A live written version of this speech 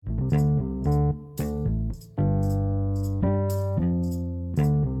Hello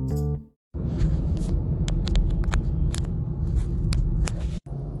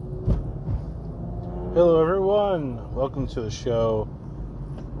everyone, welcome to the show.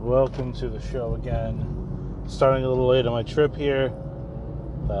 Again. Starting a little late on my trip here.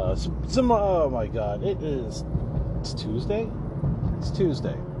 Oh my god, it's Tuesday? It's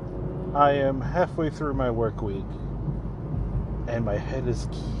Tuesday. I am halfway through my work week and my head is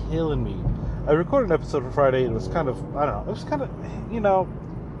killing me. I recorded an episode for Friday and it was kind of,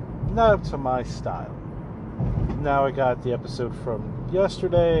 not up to my style. Now I got the episode from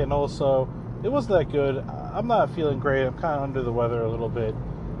yesterday and also it wasn't that good. I'm not feeling great. I'm kind of under the weather a little bit.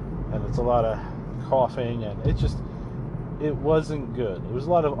 And it's a lot of coughing. And it wasn't good. It was a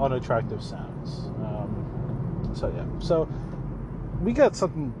lot of unattractive sounds. So we got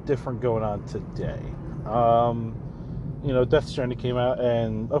something different going on today. Death Stranding came out.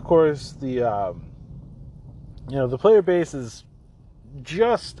 And, of course, the player base is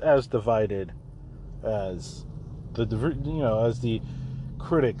just as divided as the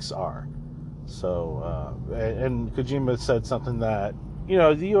critics are. So, and Kojima said something that,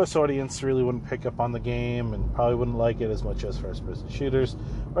 the U.S. audience really wouldn't pick up on the game and probably wouldn't like it as much as first-person shooters,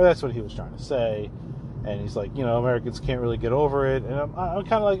 or that's what he was trying to say. And he's like, Americans can't really get over it. And I'm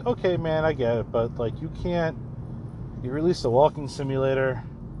kind of like, okay, man, I get it, but, you released a walking simulator,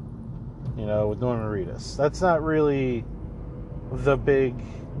 with Norman Reedus. That's not really the big,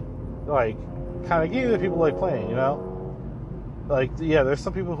 kind of game that people like playing, there's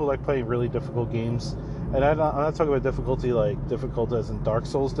some people who like playing really difficult games, and I'm not talking about difficulty difficult as in Dark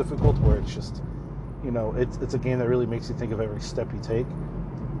Souls difficult, where it's just, it's a game that really makes you think of every step you take.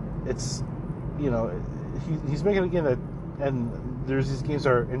 It's, he's making a game that, and there's these games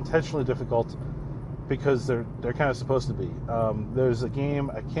that are intentionally difficult because they're kind of supposed to be. There's a game,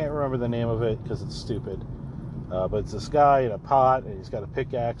 I can't remember the name of it because it's stupid, but it's this guy in a pot, and he's got a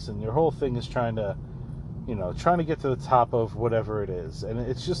pickaxe, and your whole thing is trying to get to the top of whatever it is. And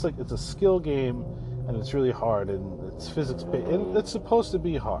it's just it's a skill game, and it's really hard, and it's physics-based, and it's supposed to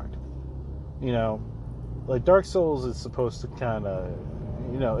be hard. Dark Souls is supposed to kind of,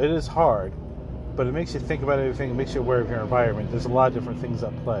 it is hard, but it makes you think about everything, it makes you aware of your environment. There's a lot of different things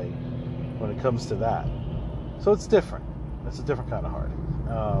at play when it comes to that. So it's different. It's a different kind of hard.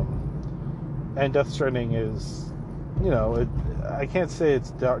 And Death Stranding is, I can't say it's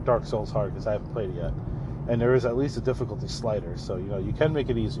Dark Souls hard because I haven't played it yet. And there is at least a difficulty slider, so you can make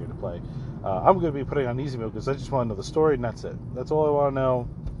it easier to play. I'm going to be putting on easy mode because I just want to know the story, and that's it. That's all I want to know.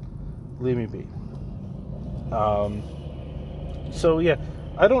 Leave me be.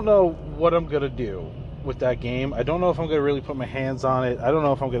 I don't know what I'm going to do with that game. I don't know if I'm going to really put my hands on it. I don't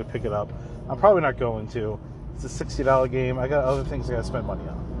know if I'm going to pick it up. I'm probably not going to. It's a $60 game. I got other things I got to spend money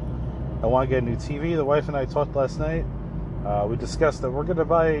on. I want to get a new TV. The wife and I talked last night. We discussed that we're going to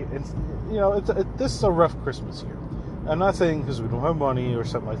buy, this is a rough Christmas year. I'm not saying because we don't have money or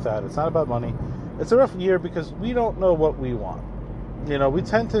something like that. It's not about money. It's a rough year because we don't know what we want. We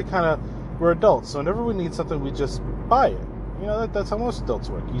tend to we're adults, so whenever we need something, we just buy it. That's how most adults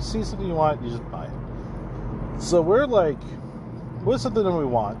work. You see something you want, you just buy it. So we're like, what's something that we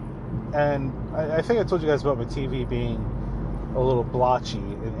want? And I think I told you guys about my TV being a little blotchy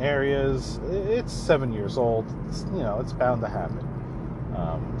in areas. It's 7 years old. It's, it's bound to happen.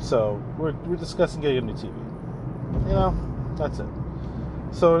 So we're discussing getting a new TV. That's it.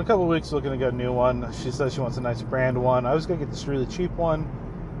 So in a couple of weeks, we're going to get a new one. She says she wants a nice brand one. I was going to get this really cheap one,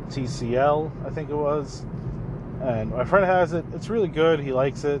 TCL, I think it was. And my friend has it. It's really good. He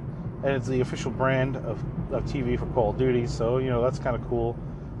likes it. And it's the official brand of TV for Call of Duty. So, that's kind of cool.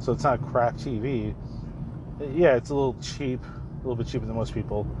 So it's not a crap TV. Yeah, it's a little cheap. A little bit cheaper than most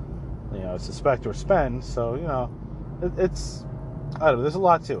people, suspect or spend. So, it's, I don't know, there's a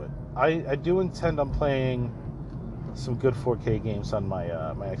lot to it. I do intend on playing some good 4K games on my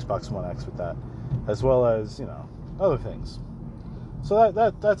my Xbox One X with that, as well as, other things. So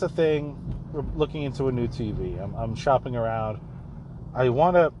that's a thing. We're looking into a new TV. I'm shopping around.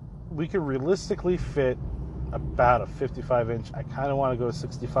 We could realistically fit about a 55-inch. I kind of want to go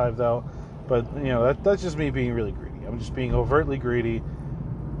 65 though, but that's just me being really greedy. I'm just being overtly greedy,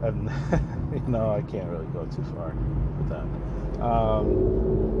 and I can't really go too far with that.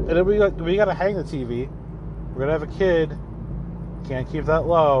 And then we got to hang the TV. We're gonna have a kid. Can't keep that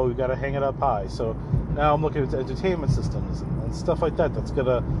low. We got to hang it up high. So now I'm looking at entertainment systems and stuff like that. That's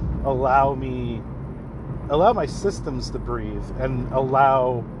gonna allow my systems to breathe and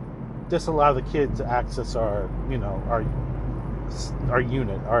disallow the kid to access our unit,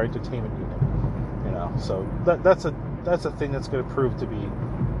 our entertainment unit. So that's a thing that's going to prove to be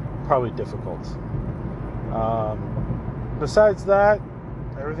probably difficult. Besides that,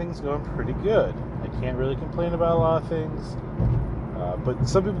 everything's going pretty good. I can't really complain about a lot of things. But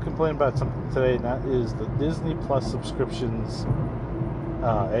some people complain about something today, and that is the Disney Plus subscriptions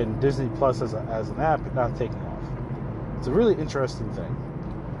and Disney Plus as an app not taking off. It's a really interesting thing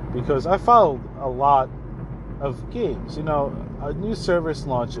because I followed a lot of games. You know, a new service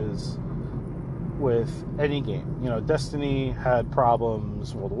launches with any game. You know, Destiny had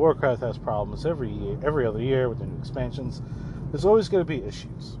problems, World of Warcraft has problems every other year with the new expansions. There's always going to be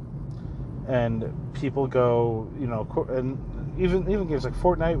issues. And people go, you know, and even games like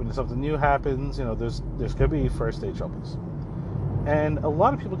Fortnite, when something new happens, you know, there's going to be first day troubles. And a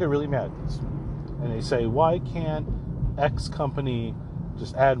lot of people get really mad at this. And they say, why can't X company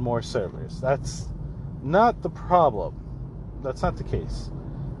just add more servers? That's not the problem. That's not the case.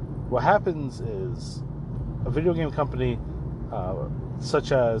 What happens is a video game company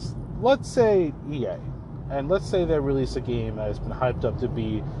such as, let's say, EA, and let's say they release a game that has been hyped up to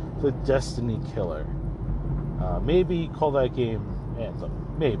be the Destiny killer. Maybe call that game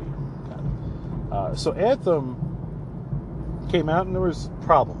Anthem. Maybe. So Anthem came out and there was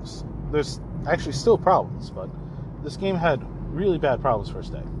problems. There's actually still problems, but this game had really bad problems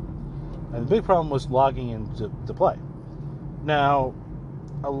first day. And the big problem was logging in to play. Now,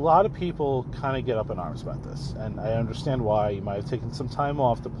 a lot of people kind of get up in arms about this, and I understand why. You might have taken some time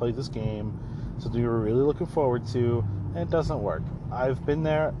off to play this game, something you were really looking forward to, and it doesn't work. I've been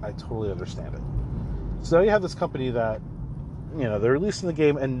there. I totally understand it. So now you have this company that, you know, they're releasing the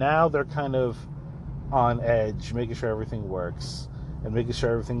game, and now they're kind of on edge, making sure everything works, and making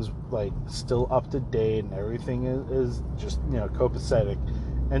sure everything's, like, still up to date, and everything is just, you know, copacetic.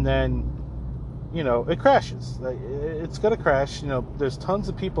 And then, you know, it crashes. It's going to crash. You know, there's tons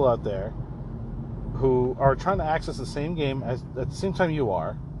of people out there who are trying to access the same game at the same time you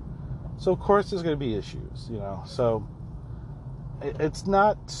are. So, of course, there's going to be issues, you know. So, it's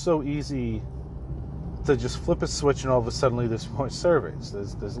not so easy to just flip a switch and all of a sudden there's more servers.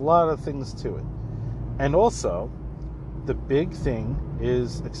 There's a lot of things to it. And also, the big thing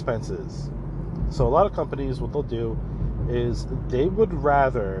is expenses. So, a lot of companies, what they'll do is they would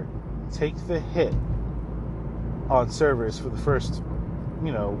rather take the hit on servers for the first,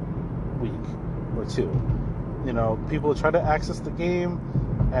 you know, week or two. You know, people try to access the game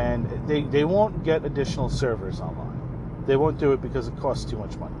and they won't get additional servers online. They won't do it because it costs too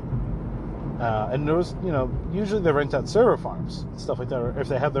much money. And there's, you know, usually they rent out server farms and stuff like that. Or if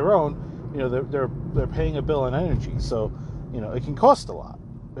they have their own, you know, they're paying a bill on energy. So, you know, it can cost a lot.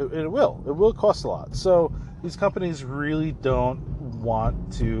 It will cost a lot. So these companies really don't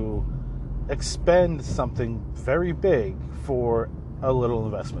want to expend something very big for a little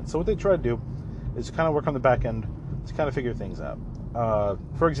investment. So what they try to do is kind of work on the back end to kind of figure things out.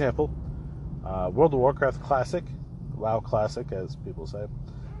 For example, World of Warcraft Classic, WoW Classic as people say,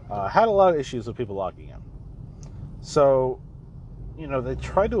 had a lot of issues with people logging in. So, you know, they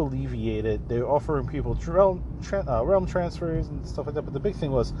tried to alleviate it. They were offering people realm transfers and stuff like that, but the big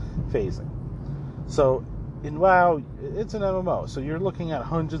thing was phasing. So in WoW, it's an MMO, so you're looking at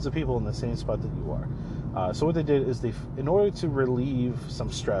hundreds of people in the same spot that you are. So what they did is in order to relieve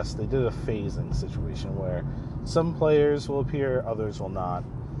some stress, they did a phasing situation where some players will appear, others will not,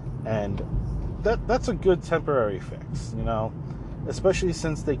 and that's a good temporary fix, you know, especially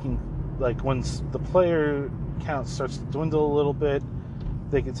since they can, like, once the player count starts to dwindle a little bit,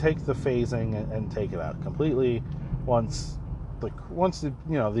 they can take the phasing and take it out completely once the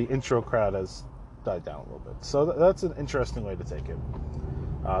you know, the intro crowd has died down a little bit. So that's an interesting way to take it.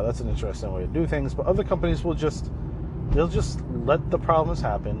 That's an interesting way to do things. But other companies they'll just let the problems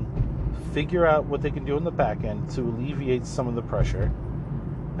happen, figure out what they can do in the back end to alleviate some of the pressure,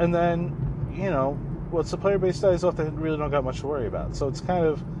 and then, you know, once the player base dies off, they really don't got much to worry about. So that's kind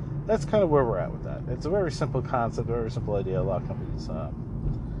of where we're at with that. It's a very simple concept, a very simple idea. A lot of companies,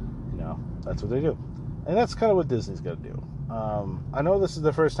 you know, that's what they do, and that's kind of what Disney's going to do. I know this is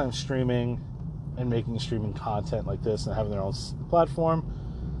the first time streaming and making streaming content like this and having their own platform,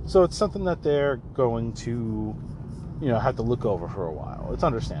 so it's something that they're going to, you know, have to look over for a while. It's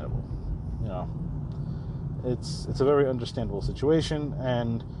understandable, you know. It's a very understandable situation,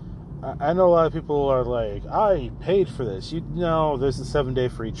 and I know a lot of people are like, I paid for this. You know, there's a 7-day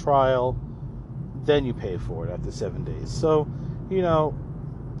free trial, then you pay for it after 7 days. So, you know,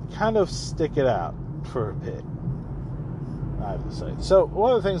 kind of stick it out for a bit, I have to say. So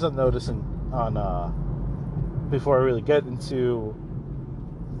one of the things I'm noticing on before I really get into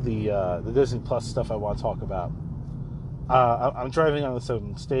the Disney Plus stuff I want to talk about, I'm driving on the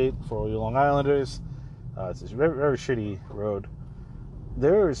Southern State for all you Long Islanders. It's a very, very shitty road.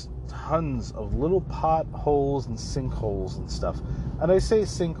 there's tons of little potholes and sinkholes and stuff. And I say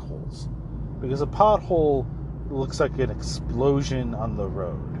sinkholes because a pothole looks like an explosion on the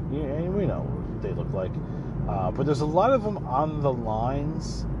road. And we know what they look like. But there's a lot of them on the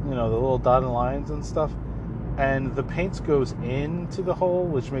lines, the little dotted lines and stuff. And the paint goes into the hole,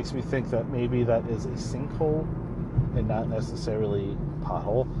 which makes me think that maybe that is a sinkhole and not necessarily a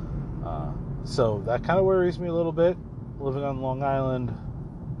pothole. So that kind of worries me a little bit. Living on Long Island,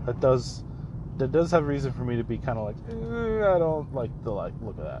 that does have reason for me to be kind of like, I don't like the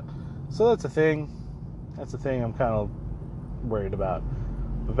look of that. So that's a thing. That's a thing I'm kind of worried about.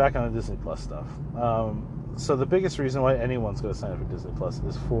 But back on the Disney Plus stuff. So the biggest reason why anyone's going to sign up for Disney Plus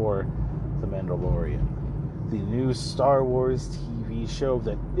is for The Mandalorian, the new Star Wars TV show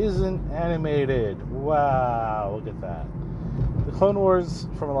that isn't animated. Wow, look at that. The Clone Wars,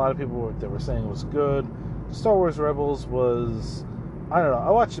 from a lot of people, they were saying was good. Star Wars Rebels was, I don't know, I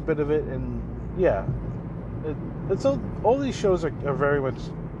watched a bit of it, and yeah, it's all these shows are very much,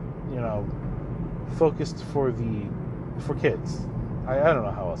 focused for kids. I don't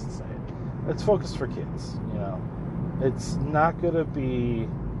know how else to say it. It's focused for kids, It's not going to be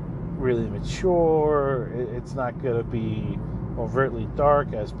really mature. It's not going to be overtly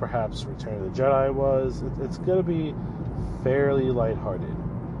dark as perhaps Return of the Jedi was. It's going to be fairly lighthearted,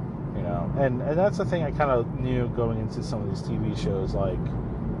 and that's the thing I kind of knew going into some of these TV shows like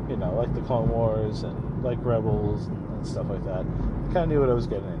the Clone Wars and like Rebels and stuff like that. I kind of knew what I was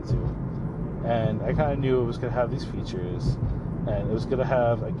getting into, and I kind of knew it was going to have these features, and it was going to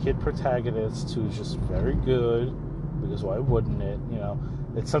have a kid protagonist who's just very good, because why wouldn't it?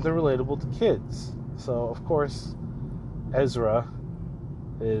 It's something relatable to kids. So of course Ezra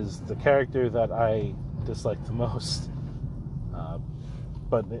is the character that I dislike the most.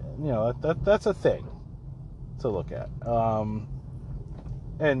 But that's a thing to look at.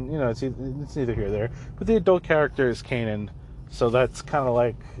 And it's neither here nor there. But the adult character is Kanan, so that's kind of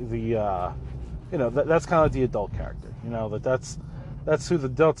like the that's kind of like the adult character. That's who the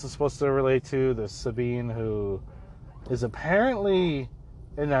adults are supposed to relate to. There's Sabine, who is apparently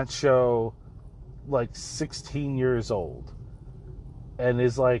in that show like 16 years old, and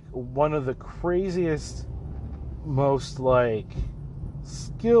is like one of the craziest, most like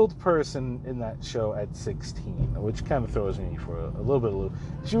skilled person in that show at 16, which kind of throws me for a little bit of a loop.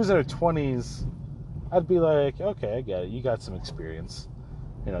 If she was in her 20s, I'd be like, okay, I get it, you got some experience,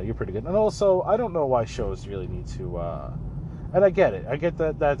 you're pretty good. And also, I don't know why shows really need to and I get it, I get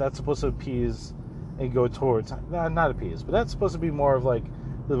that that's supposed to appease and go towards, not appease, but that's supposed to be more of like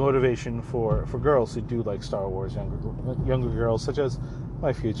the motivation for girls who do like Star Wars, younger girls, such as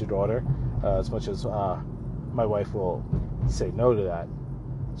my future daughter. As much as my wife will say no to that,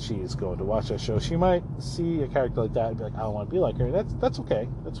 she's going to watch that show. She might see a character like that and be like, I don't want to be like her. That's okay.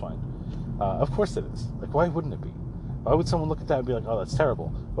 That's fine. Of course it is. Like, why wouldn't it be? Why would someone look at that and be like, oh, that's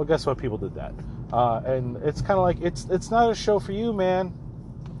terrible? Well, guess what? People did that. And it's kind of like, it's not a show for you, man.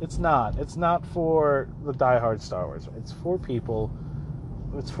 It's not. It's not for the diehard Star Wars. It's for people.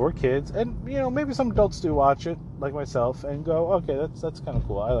 It's for kids. And, maybe some adults do watch it, like myself, and go, okay, that's kind of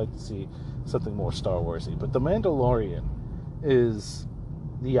cool. I like to see something more Star Warsy. But The Mandalorian is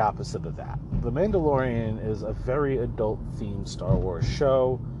the opposite of that. The Mandalorian is a very adult-themed Star Wars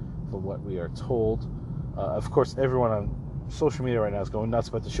show, from what we are told. Of course, everyone on social media right now is going nuts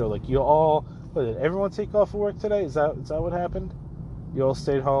about the show. Like, did everyone take off of work today? Is that what happened? You all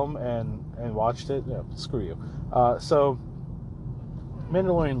stayed home and watched it? Yeah, screw you. So,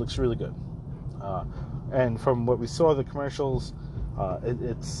 Mandalorian looks really good. And from what we saw, the commercials,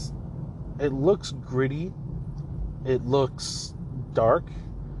 it looks gritty. It looks dark.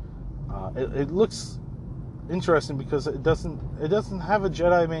 It looks interesting because it doesn't have a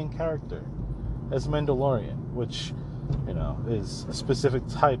Jedi main character as Mandalorian, which is a specific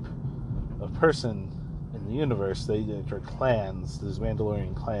type of person in the universe. They're clans. There's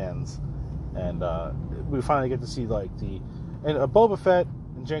Mandalorian clans, and we finally get to see and Boba Fett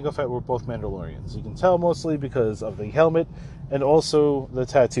and Jango Fett were both Mandalorians. You can tell mostly because of the helmet and also the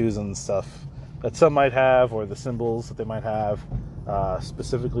tattoos and stuff that some might have, or the symbols that they might have.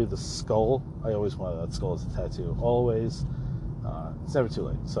 Specifically the skull. I always wanted that skull as a tattoo. Always. It's never too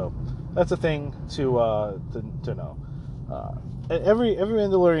late. So that's a thing to know. Every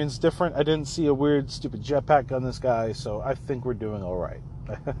Mandalorian's different. I didn't see a weird, stupid jetpack on this guy, so I think we're doing all right.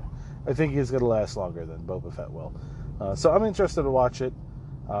 I think he's going to last longer than Boba Fett will. So I'm interested to watch it.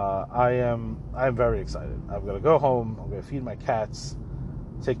 I'm very excited. I'm going to go home. I'm going to feed my cats,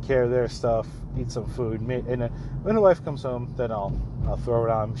 take care of their stuff, eat some food. And when the wife comes home, then I'll throw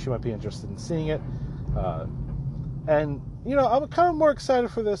it on. She might be interested in seeing it. And I'm kind of more excited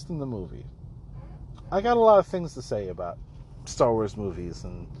for this than the movie. I got a lot of things to say about Star Wars movies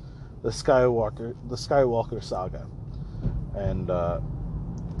and the Skywalker saga. And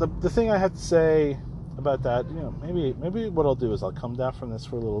the thing I have to say about that, maybe what I'll do is I'll come down from this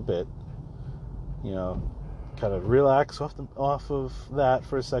for a little bit, kind of relax off of that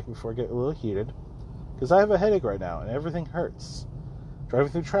for a second before I get a little heated, because I have a headache right now and everything hurts.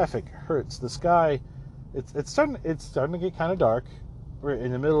 Driving through traffic hurts. The sky, it's starting to get kind of dark. We're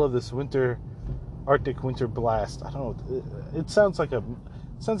in the middle of this Arctic winter blast. I don't know. It sounds like a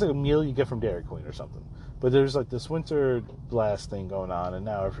meal you get from Dairy Queen or something. But there's like this winter blast thing going on, and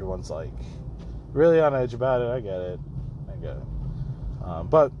now everyone's like really on edge about it. I get it.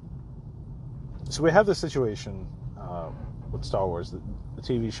 But so we have this situation with Star Wars, the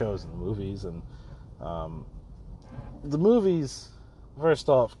TV shows and the movies, and the movies. First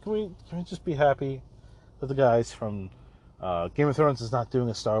off, can we just be happy that the guys from Game of Thrones is not doing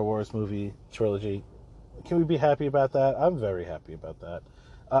a Star Wars movie trilogy? Can we be happy about that? I'm very happy about that.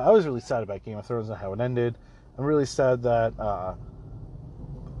 I was really sad about Game of Thrones and how it ended. I'm really sad that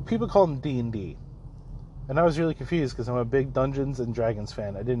people call them D&D. And I was really confused because I'm a big Dungeons and Dragons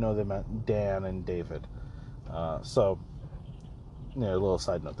fan. I didn't know they meant Dan and David. So, a little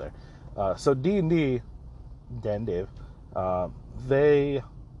side note there. So D&D, Dan and Dave, they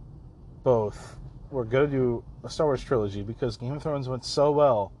both were going to do a Star Wars trilogy because Game of Thrones went so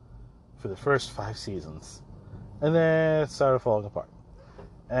well for the first 5 seasons. And then it started falling apart.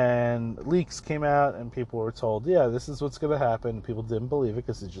 And leaks came out, and people were told, yeah, this is what's going to happen. People didn't believe it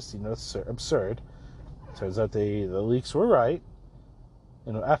because it just seemed absurd. Turns out the leaks were right,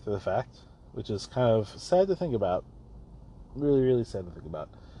 after the fact, which is kind of sad to think about. Really, really sad to think about.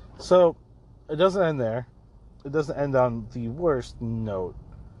 So, it doesn't end there. It doesn't end on the worst note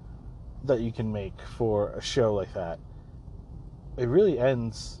that you can make for a show like that. It really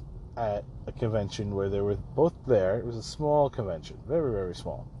ends at a convention where they were both there. It was a small convention, very, very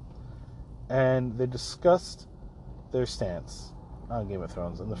small. And they discussed their stance on Game of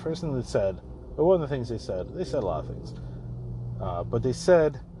Thrones. And the first thing they said, or one of the things they said a lot of things, but they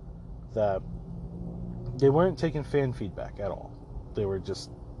said that they weren't taking fan feedback at all. They were just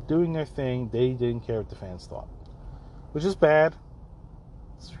doing their thing. They didn't care what the fans thought, which is bad.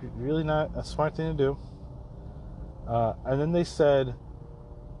 It's really not a smart thing to do. And then they said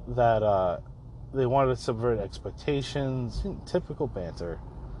that they wanted to subvert expectations, typical banter.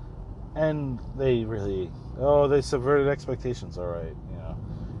 And they subverted expectations, all right,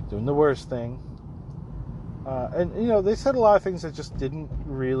 doing the worst thing. And they said a lot of things that just didn't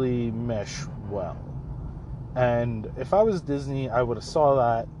really mesh well. And if I was Disney, I would have saw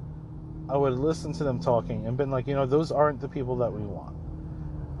that. I would have listened to them talking and been like, those aren't the people that we want.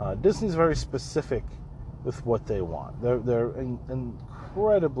 Disney's very specific with what they want. They're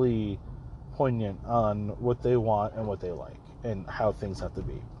incredibly poignant on what they want and what they like and how things have to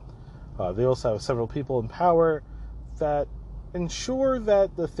be. They also have several people in power that ensure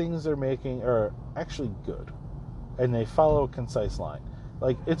that the things they're making are actually good, and they follow a concise line.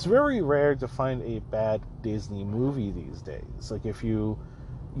 Like, it's very rare to find a bad Disney movie these days. Like, if you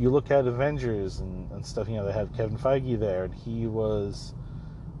look at Avengers and stuff, they had Kevin Feige there, and he was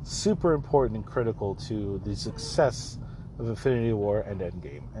super important and critical to the success of Infinity War and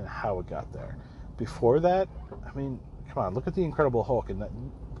Endgame and how it got there. Before that, come on, look at the Incredible Hulk, and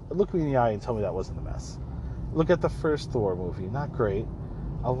look me in the eye and tell me that wasn't a mess. Look at the first Thor movie, not great.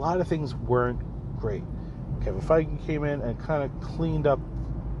 A lot of things weren't great. Kevin Feige came in and kind of cleaned up,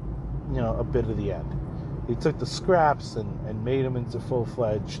 a bit of the end. He took the scraps and made them into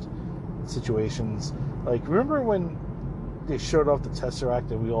full-fledged situations. Like, remember when they showed off the Tesseract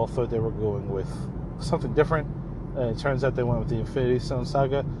and we all thought they were going with something different, and it turns out they went with the Infinity Stone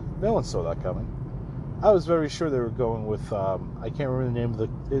saga? No one saw that coming. I was very sure they were going with, I can't remember the name of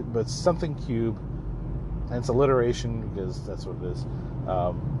it, but something cube, and it's alliteration because that's what it is.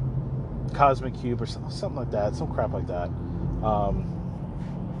 Cosmic Cube or something like that, some crap like that.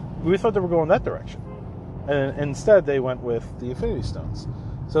 We thought they were going that direction, and instead they went with the Infinity Stones.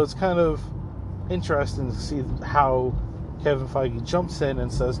 So it's kind of interesting to see how Kevin Feige jumps in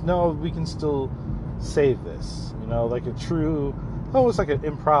and says, no, we can still save this, like a true, almost like an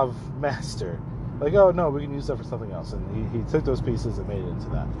improv master. Like, oh no, we can use that for something else. And he took those pieces and made it into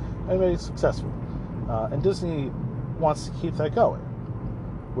that, and made it successful. And Disney wants to keep that going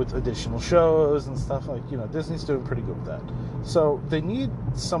with additional shows and stuff. Like, Disney's doing pretty good with that. So they need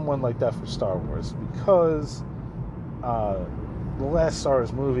someone like that for Star Wars, because the last Star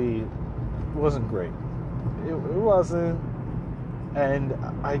Wars movie wasn't great. It wasn't. And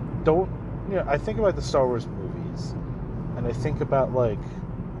I don't, I think about the Star Wars movies, and I think about, like,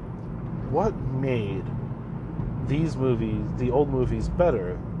 what made these movies, the old movies,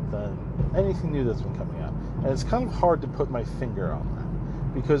 better than anything new that's been coming out. And it's kind of hard to put my finger on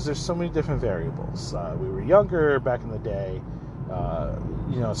that because there's so many different variables. We were younger back in the day,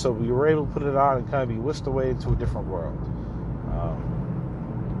 so we were able to put it on and kind of be whisked away into a different world.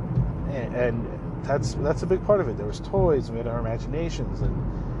 And that's a big part of it. There was toys, and we had our imaginations, and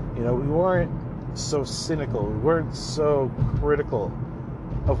we weren't so cynical, we weren't so critical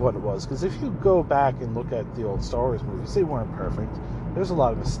of what it was. Because if you go back and look at the old Star Wars movies, they weren't perfect. There's a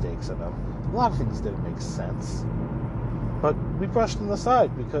lot of mistakes in them. A lot of things didn't make sense. But we brushed them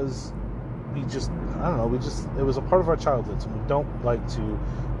aside because it was a part of our childhoods, and we don't like to,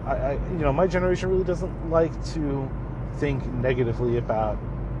 my generation really doesn't like to think negatively about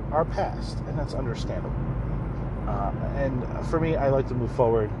our past, and that's understandable. And for me, I like to move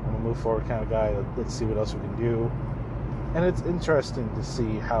forward. I'm a move forward kind of guy. Let's see what else we can do. And it's interesting to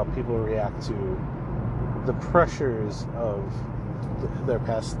see how people react to the pressures of their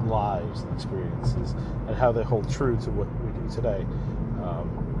past lives and experiences, and how they hold true to what we do today.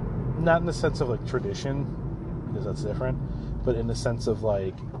 Not in the sense of like tradition, because that's different, but in the sense of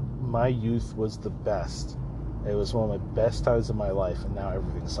like, my youth was the best. It was one of my best times of my life, and now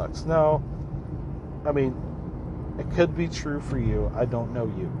everything sucks. No, I mean, it could be true for you. I don't know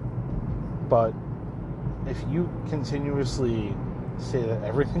you. But if you continuously say that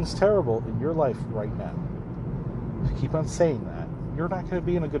everything's terrible in your life right now, if you keep on saying that, you're not going to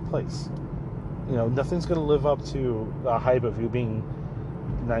be in a good place. Nothing's going to live up to the hype of you being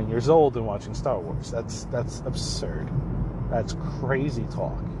 9 years old and watching Star Wars. That's absurd. That's crazy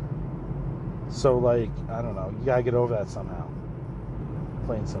talk. So, like, I don't know. You gotta get over that somehow.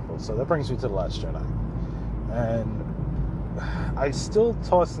 Plain and simple. So that brings me to The Last Jedi. And I still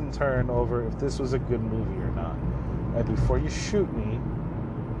toss and turn over if this was a good movie or not. And before you shoot me,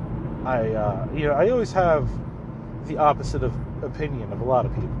 I always have the opposite of opinion of a lot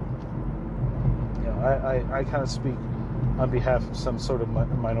of people. I kind of speak on behalf of some sort of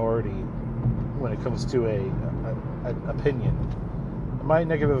minority when it comes to an opinion. My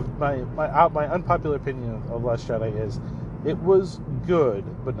unpopular opinion of Last Jedi is it was good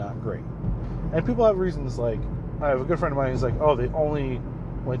but not great. And people have reasons, like, I have a good friend of mine who's like, oh, they only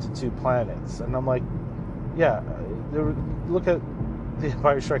went to 2 planets. And I'm like, yeah, look at The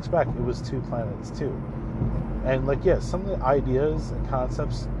Empire Strikes Back. It was 2 planets too. And like, yes, some of the ideas and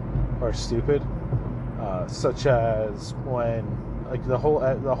concepts are stupid, such as when like the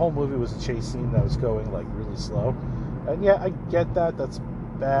whole movie was a chase scene that was going like really slow. And yeah, I get that. That's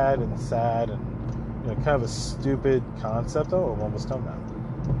bad and sad and kind of a stupid concept. Oh, I'm almost done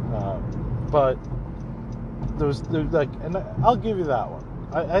now. But there's like, and I'll give you that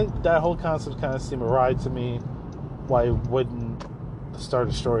one. That whole concept kind of seemed a ride to me. Why wouldn't the Star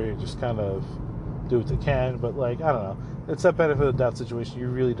Destroyer just kind of do what they can? But like, I don't know. It's that benefit of the doubt situation. You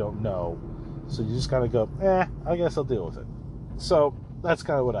really don't know, so you just kind of go, I guess I'll deal with it. So that's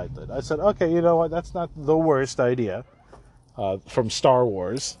kind of what I did. I said, okay, you know what? That's not the worst idea from Star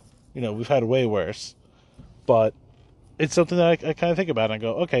Wars. We've had way worse. But it's something that I kind of think about and I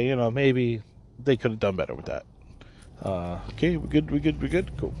go, okay, maybe they could have done better with that. Okay, we're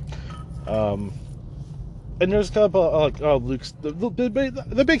good, cool. And there's kind of like, oh, Luke's...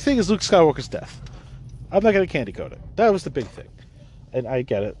 The big thing is Luke Skywalker's death. I'm not going to candy coat it. That was the big thing. And I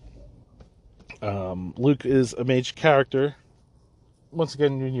get it. Luke is a major character. Once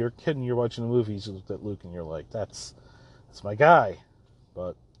again, when you're a kid and you're watching the movies, you look at Luke and you're like, that's my guy.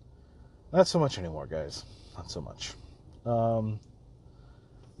 But not so much anymore, guys. Not so much.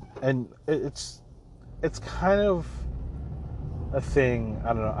 And it's kind of a thing. I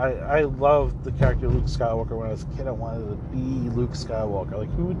don't know. I loved the character Luke Skywalker. When I was a kid, I wanted to be Luke Skywalker.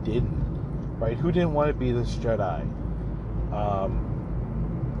 Like, who didn't? Right? Who didn't want to be this Jedi?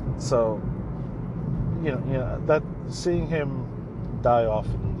 So, that seeing him die off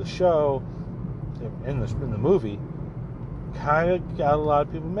in the show, in the movie, kind of got a lot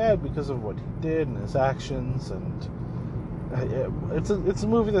of people mad because of what he did and his actions, and it's a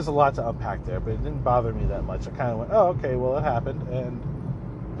movie. There's a lot to unpack there, but it didn't bother me that much. I kind of went, oh, okay, well, it happened, and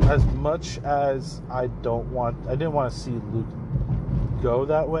as much as I didn't want to see Luke go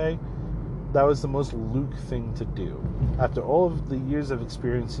that way, that was the most Luke thing to do. After all of the years of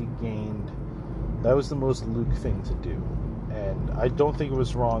experience he gained, that was the most Luke thing to do. And I don't think it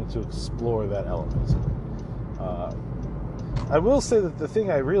was wrong to explore that element. I will say that the thing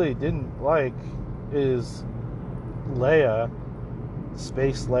I really didn't like is Leia,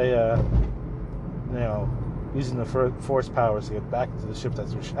 Space Leia, using the Force powers to get back to the ship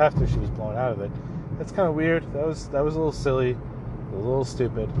after she was blown out of it. That's kind of weird. That was a little silly, a little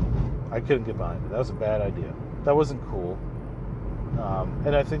stupid. I couldn't get behind it. That was a bad idea. That wasn't cool.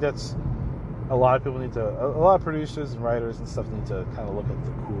 And I think that's a lot of people need to. A lot of producers and writers and stuff need to kind of look at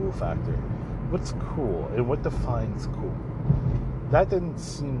the cool factor. What's cool and what defines cool? That didn't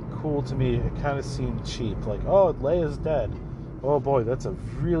seem cool to me. It kind of seemed cheap. Like, oh, Leia's dead. Oh boy, that's a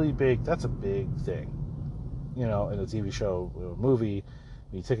big thing. You know, in a TV show or a movie,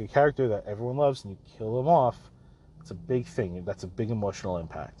 when you take a character that everyone loves and you kill them off, it's a big thing. That's a big emotional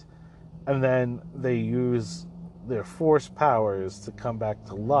impact. And then they use their force powers to come back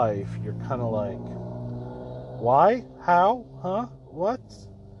to life. You're kind of like, why? How? Huh? What?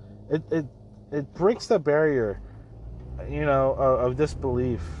 It breaks the barrier, you know, of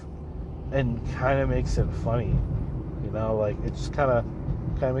disbelief, and kind of makes it funny. You know, like it just kind of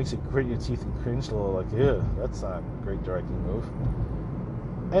makes it grit your teeth and cringe a little. Like, yeah, that's not a great directing move.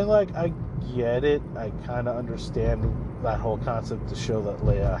 And like, I get it. I kind of understand that whole concept to show that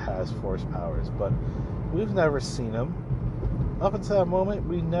Leia has force powers, but we've never seen them. Up until that moment,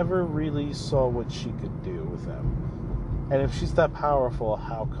 we never really saw what she could do with them. And if she's that powerful,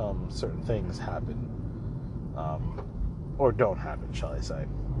 how come certain things happen? Or don't happen, shall I say.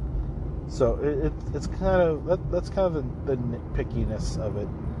 So it's kind of, that's kind of the nitpickiness of it.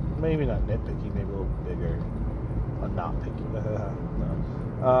 Maybe not nitpicky, maybe a little bigger. Not picky.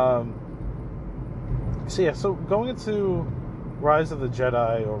 No. So yeah, so going into Rise of the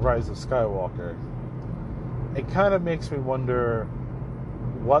Jedi or Rise of Skywalker, it kind of makes me wonder,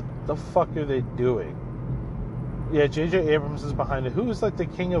 what the fuck are they doing? Yeah, J.J. Abrams is behind it. Who is like the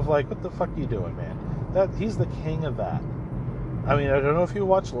king of like, what the fuck are you doing, man? He's the king of that. I mean, I don't know if you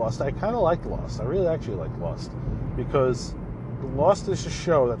watch Lost. I kind of like Lost. I really actually like Lost, because Lost is a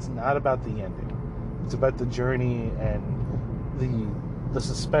show that's not about the ending. It's about the journey and the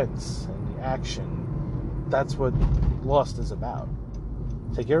suspense and the action. That's what Lost is about.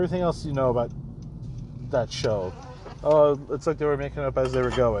 Take everything else you know about that show. Oh, it's like they were making it up as they were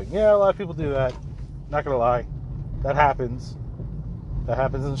going. Yeah, a lot of people do that. Not gonna lie, that happens. That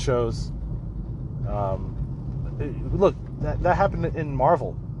happens in shows. Look, that happened in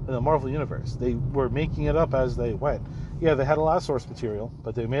Marvel, in the Marvel universe. They were making it up as they went. Yeah, they had a lot of source material,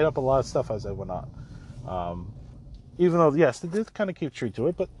 but they made up a lot of stuff as they went on. Even though, yes, they did kind of keep true to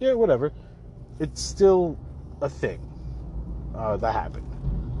it, but yeah, whatever. It's still a thing that happened.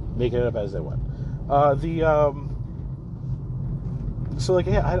 Making it up as they went. So like,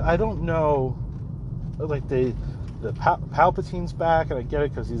 yeah, I don't know. Like the Palpatine's back, and I get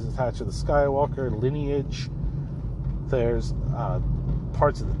it because he's attached to the Skywalker lineage. There's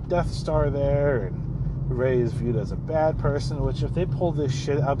parts of the Death Star there, and Rey is viewed as a bad person, which if they pull this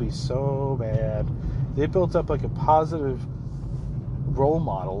shit, I'll be so mad. They built up like a positive role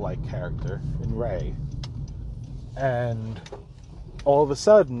model like character in Rey, and all of a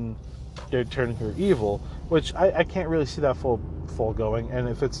sudden they're turning her evil, which I can't really see that full going. And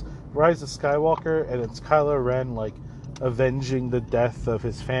if it's Rise of Skywalker and it's Kylo Ren like avenging the death of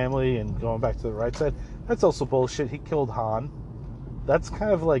his family and going back to the right side, that's also bullshit. He killed Han. That's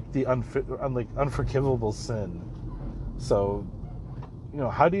kind of like the unforgivable sin. So, you know,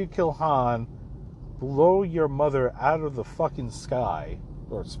 how do you kill Han, blow your mother out of the fucking sky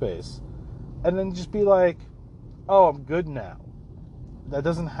or space, and then just be like, oh, I'm good now? That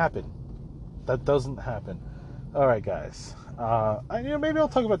doesn't happen. That doesn't happen. All right, guys. Maybe I'll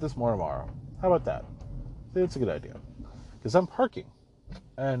talk about this more tomorrow. How about that? I think it's a good idea, because I'm parking,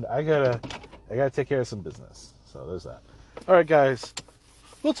 and I gotta take care of some business. So there's that. All right, guys.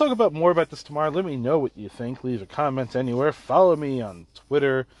 We'll talk more about this tomorrow. Let me know what you think. Leave a comment anywhere. Follow me on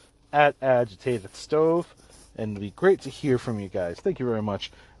Twitter @AgitatedStove, and it'd be great to hear from you guys. Thank you very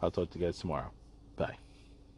much. I'll talk to you guys tomorrow. Bye.